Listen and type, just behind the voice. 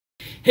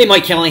Hey,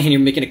 Mike Callahan here,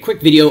 making a quick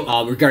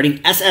video regarding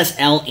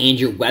SSL and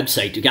your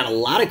website. We've got a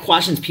lot of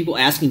questions, people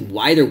asking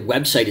why their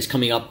website is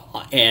coming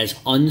up as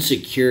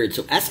unsecured.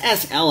 So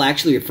SSL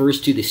actually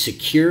refers to the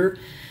secure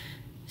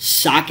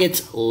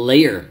sockets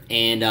layer,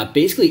 and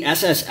basically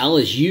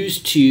SSL is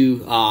used to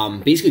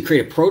basically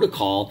create a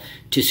protocol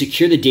to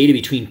secure the data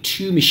between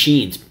two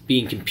machines,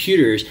 being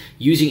computers,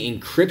 using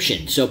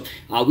encryption. So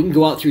we can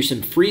go out through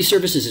some free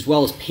services as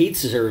well as paid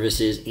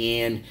services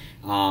and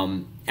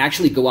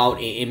actually go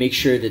out and make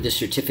sure that this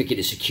certificate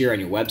is secure on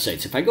your website.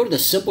 So if I go to the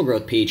Simple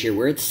Growth page here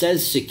where it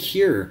says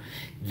secure,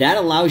 that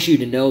allows you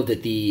to know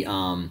that the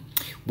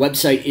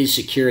website is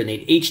secure, and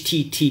the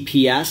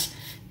HTTPS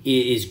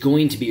is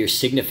going to be your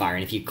signifier.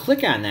 And if you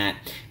click on that,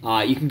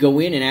 you can go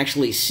in and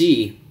actually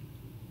see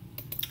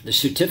the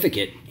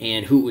certificate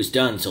and who it was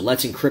done. So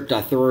Let's Encrypt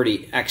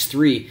Authority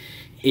X3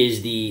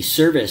 is the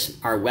service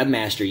our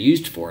webmaster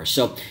used for.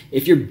 So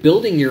if you're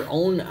building your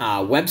own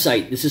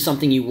website, this is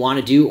something you want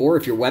to do, or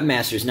if your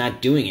webmaster is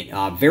not doing it,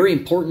 very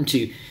important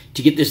to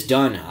get this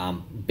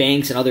done.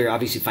 Banks and other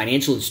obviously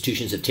financial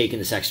institutions have taken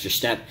this extra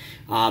step,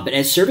 but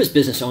as service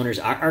business owners,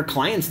 our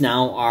clients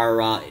now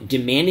are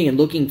demanding and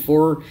looking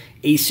for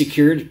a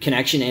secured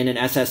connection and an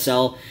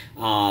SSL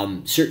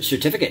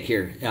certificate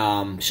here.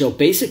 So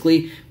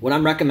basically what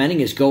I'm recommending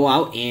is go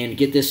out and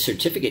get this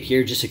certificate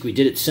here, just like we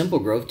did at Simple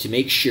Growth, to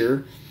make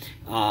sure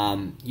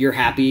you're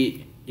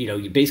happy.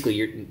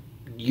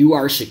 You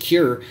are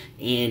secure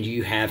and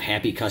you have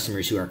happy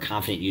customers who are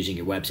confident using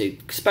your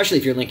website, especially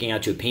if you're linking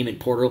out to a payment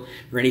portal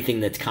or anything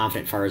that's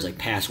confident as far as like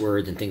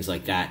passwords and things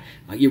like that.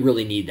 You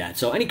really need that.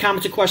 So any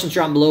comments or questions,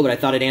 drop them below, but I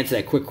thought I'd answer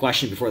that quick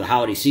question before the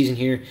holiday season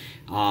here.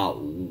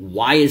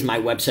 Why is my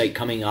website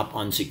coming up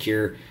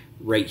unsecure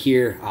right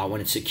here?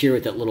 When it's secure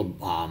with that little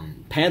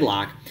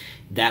padlock,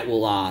 that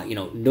will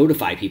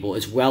notify people,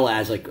 as well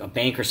as like a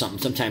bank or something.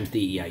 Sometimes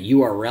the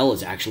URL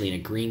is actually in a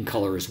green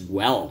color as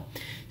well.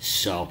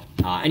 So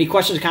any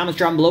questions or comments,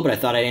 drop them below, but I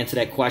thought I'd answer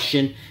that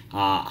question,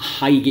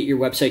 how you get your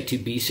website to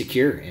be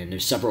secure. And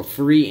there's several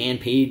free and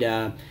paid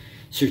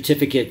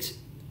certificates,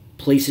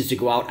 places to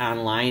go out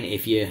online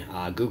if you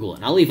Google it.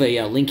 And I'll leave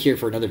a link here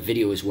for another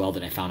video as well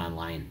that I found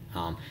online,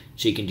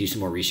 so you can do some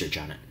more research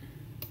on it.